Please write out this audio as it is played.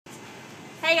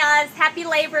Hey guys, happy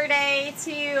Labor Day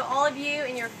to all of you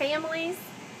and your families.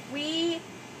 We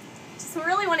just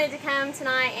really wanted to come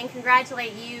tonight and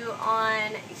congratulate you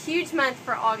on a huge month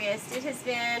for August. It has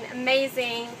been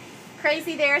amazing.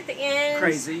 Crazy there at the end.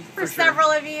 Crazy, for sure. Several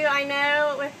of you, I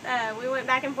know. We went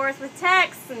back and forth with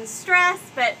texts and stress,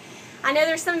 but I know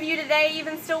there's some of you today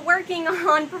even still working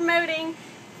on promoting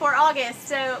for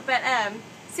August. But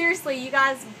seriously, you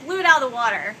guys blew it out of the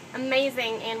water.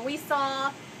 Amazing, and we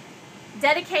saw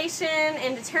dedication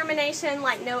and determination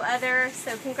like no other.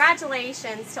 So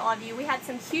congratulations to all of you. We had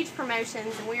some huge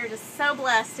promotions, and we are just so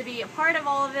blessed to be a part of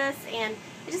all of this, and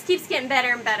it just keeps getting better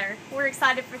and better. We're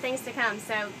excited for things to come,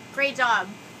 so great job.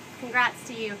 Congrats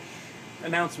to you.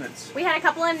 Announcements. We had a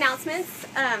couple of announcements,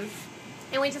 and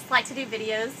we just like to do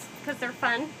videos because they're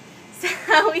fun.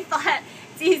 So we thought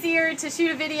it's easier to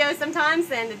shoot a video sometimes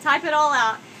than to type it all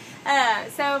out.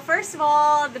 So first of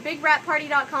all,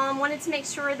 thebigrapparty.com wanted to make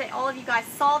sure that all of you guys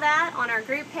saw that on our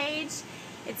group page.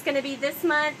 It's going to be this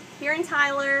month here in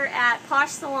Tyler at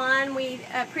Posh Salon. We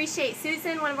appreciate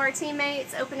Susan, one of our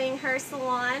teammates, opening her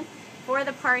salon for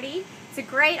the party. It's a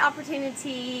great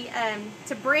opportunity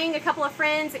to bring a couple of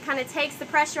friends. It kind of takes the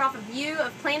pressure off of you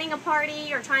of planning a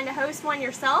party or trying to host one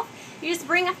yourself. You just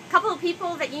bring a couple of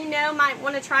people that you know might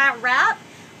want to try out wrap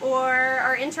or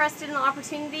are interested in the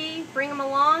opportunity. Bring them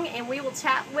along and we will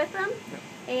chat with them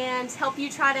and help you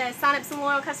try to sign up some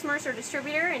loyal customers or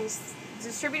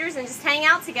distributors and just hang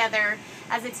out together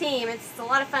as a team. It's a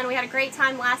lot of fun. We had a great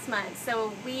time last month,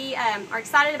 so we are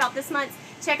excited about this month.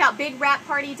 Check out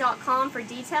bigrapparty.com for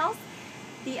details.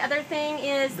 The other thing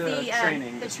is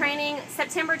the training.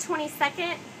 September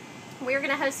 22nd, we're going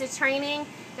to host a training.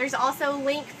 There's also a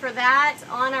link for that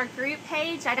on our group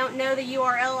page. I don't know the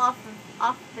URL off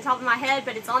the top of my head,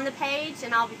 but it's on the page,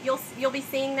 and you'll be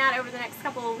seeing that over the next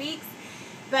couple of weeks.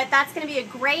 But that's going to be a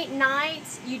great night.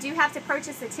 You do have to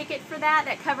purchase a ticket for that.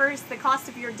 That covers the cost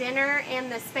of your dinner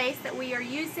and the space that we are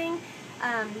using.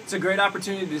 It's a great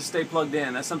opportunity to stay plugged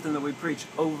in. That's something that we preach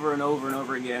over and over and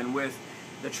over again with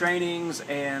the trainings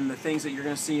and the things that you're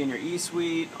going to see in your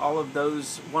e-suite, all of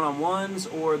those one-on-ones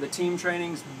or the team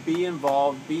trainings. Be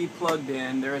involved, be plugged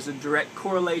in. There is a direct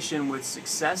correlation with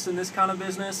success in this kind of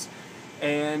business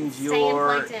and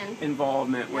your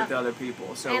involvement with other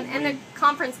people. So and the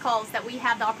conference calls that we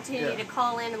have the opportunity to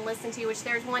call in and listen to, which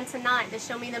there's one tonight, the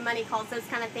Show Me the Money calls, those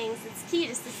kind of things. It's key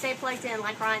just to stay plugged in,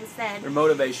 like Ryan said. They're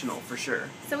motivational for sure.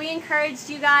 So we encouraged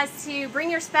you guys to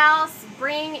bring your spouse,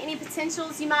 bring any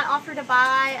potentials you might offer to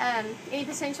buy, any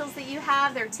potentials that you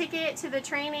have, their ticket to the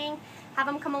training. Have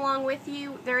them come along with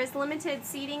you. There is limited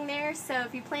seating there, so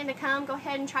if you plan to come, go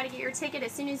ahead and try to get your ticket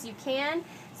as soon as you can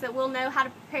so that we'll know how to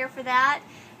prepare for that.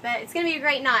 But it's going to be a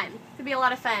great night. It's going to be a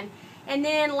lot of fun. And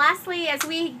then lastly, as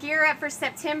we gear up for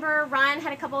September, Ryan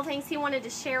had a couple of things he wanted to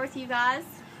share with you guys.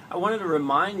 I wanted to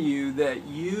remind you that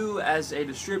you as a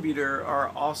distributor are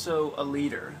also a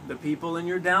leader. The people in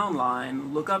your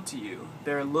downline look up to you.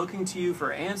 They're looking to you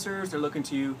for answers. They're looking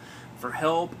to you for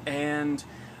help. And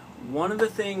one of the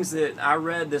things that I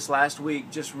read this last week,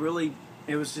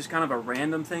 it was just kind of a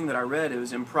random thing that I read. It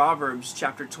was in Proverbs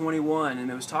chapter 21,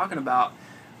 and it was talking about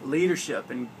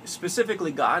leadership, and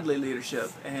specifically godly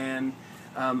leadership. And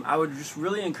I would just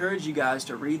really encourage you guys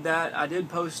to read that. I did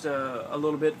post a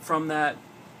little bit from that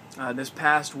this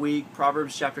past week,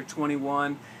 Proverbs chapter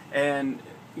 21. And,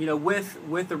 you know,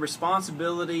 with the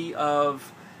responsibility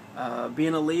of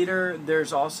being a leader,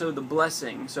 there's also the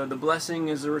blessing. So the blessing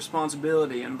is the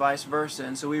responsibility and vice versa.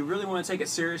 And so we really want to take it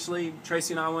seriously.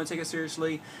 Tracy and I want to take it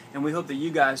seriously, and we hope that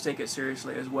you guys take it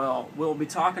seriously as well. We'll be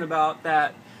talking about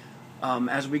that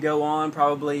as we go on,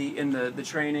 probably in the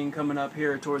training coming up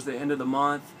here towards the end of the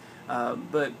month.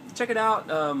 But check it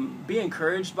out. Be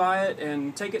encouraged by it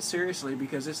and take it seriously,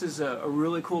 because this is a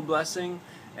really cool blessing.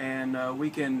 And we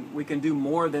can do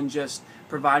more than just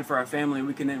provide for our family.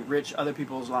 We can enrich other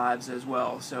people's lives as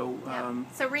well. So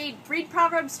so read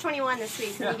Proverbs 21 this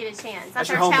week when you get a chance. That's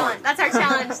your our challenge. homework. That's our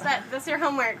challenge. That's your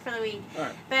homework for the week. All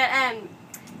right.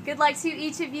 But good luck to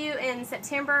each of you in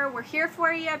September. We're here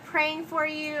for you, praying for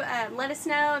you. Let us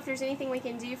know if there's anything we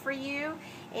can do for you.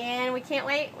 And we can't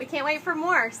wait. We can't wait for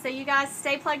more. So you guys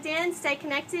stay plugged in, stay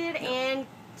connected, and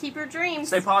keep your dreams.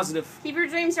 Stay positive. Keep your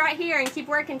dreams right here and keep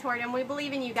working toward them. We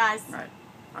believe in you guys. All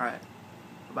right.